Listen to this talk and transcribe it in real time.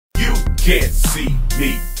can't see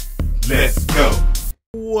me. Let's go.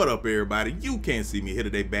 What up, everybody? You can't see me here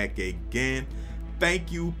today, back again.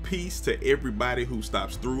 Thank you. Peace to everybody who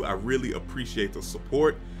stops through. I really appreciate the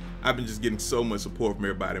support. I've been just getting so much support from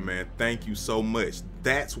everybody, man. Thank you so much.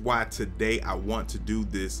 That's why today I want to do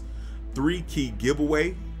this 3-key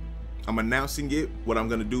giveaway. I'm announcing it. What I'm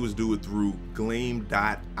gonna do is do it through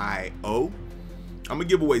Gleam.io. I'm gonna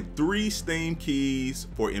give away 3 Steam keys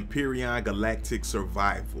for Empyrion Galactic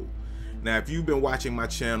Survival. Now, if you've been watching my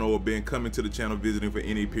channel or been coming to the channel visiting for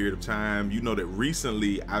any period of time, you know that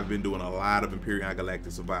recently I've been doing a lot of Empyrion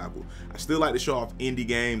Galactic Survival. I still like to show off indie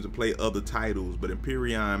games and play other titles, but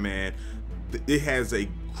Empyrion, man, it has a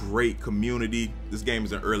great community. This game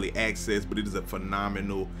is in early access, but it is a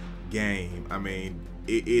phenomenal game. I mean,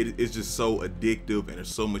 it's just so addictive, and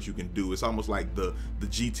there's so much you can do. It's almost like the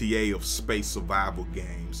GTA of space survival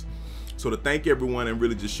games. So to thank everyone and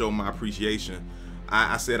really just show my appreciation,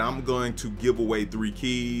 I said I'm going to give away 3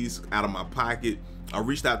 keys out of my pocket. I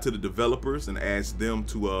reached out to the developers and asked them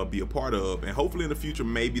to be a part of, and hopefully in the future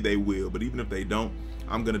maybe they will, but even if they don't,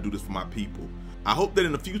 I'm gonna do this for my people. I hope that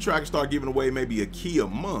in the future I can start giving away maybe a key a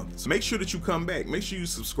month. So make sure that you come back. Make sure you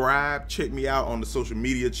subscribe. Check me out on the social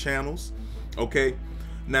media channels, okay?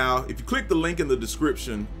 Now, if you click the link in the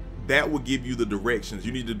description, that will give you the directions.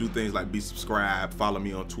 You need to do things like be subscribed, follow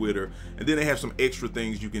me on Twitter, and then they have some extra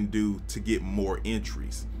things you can do to get more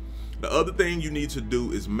entries. The other thing you need to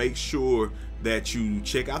do is make sure that you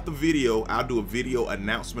check out the video. I'll do a video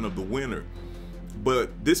announcement of the winner.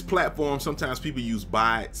 But this platform, sometimes people use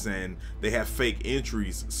bots and they have fake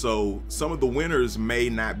entries, so some of the winners may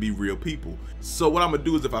not be real people. So what I'm gonna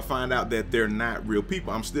do is, if I find out that they're not real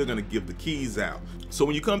people, I'm still gonna give the keys out. So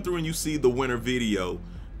when you come through and you see the winner video,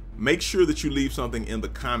 make sure that you leave something in the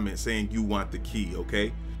comments saying you want the key,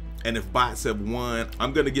 okay? And if bots have won,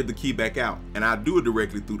 I'm gonna give the key back out, and I'll do it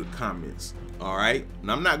directly through the comments, all right?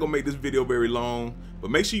 And I'm not gonna make this video very long,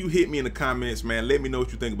 but make sure you hit me in the comments, man. Let me know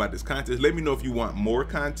what you think about this contest. Let me know if you want more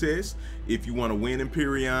contests, if you want to win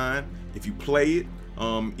Empyrion, if you play it,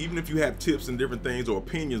 even if you have tips and different things or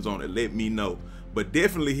opinions on it, let me know. But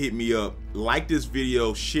definitely hit me up, like this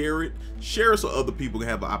video, share it so other people can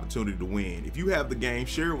have an opportunity to win. If you have the game,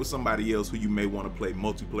 share it with somebody else who you may want to play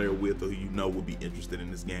multiplayer with, or who you know will be interested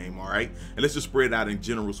in this game, all right? And let's just spread it out in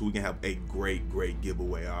general so we can have a great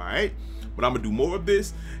giveaway, all right? But I'm gonna do more of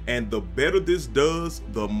this, and the better this does,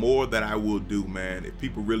 the more that I will do, man. If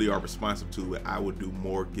people really are responsive to it, I will do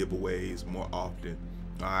more giveaways more often,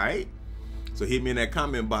 all right? So hit me in that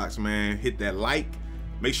comment box, man. Hit that like,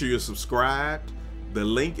 make sure you're subscribed. The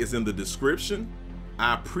link is in the description.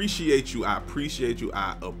 I appreciate you. I appreciate you.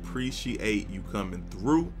 I appreciate you coming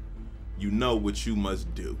through. You know what you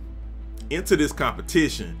must do. Enter this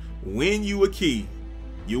competition. Win you a key.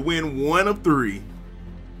 You win 1 of 3.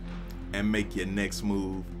 And make your next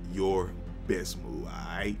move your best move, all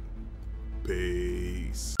right?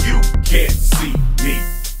 Peace. You can't see me.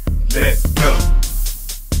 Let's go.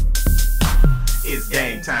 It's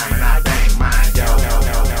game time and I bang mine, yo.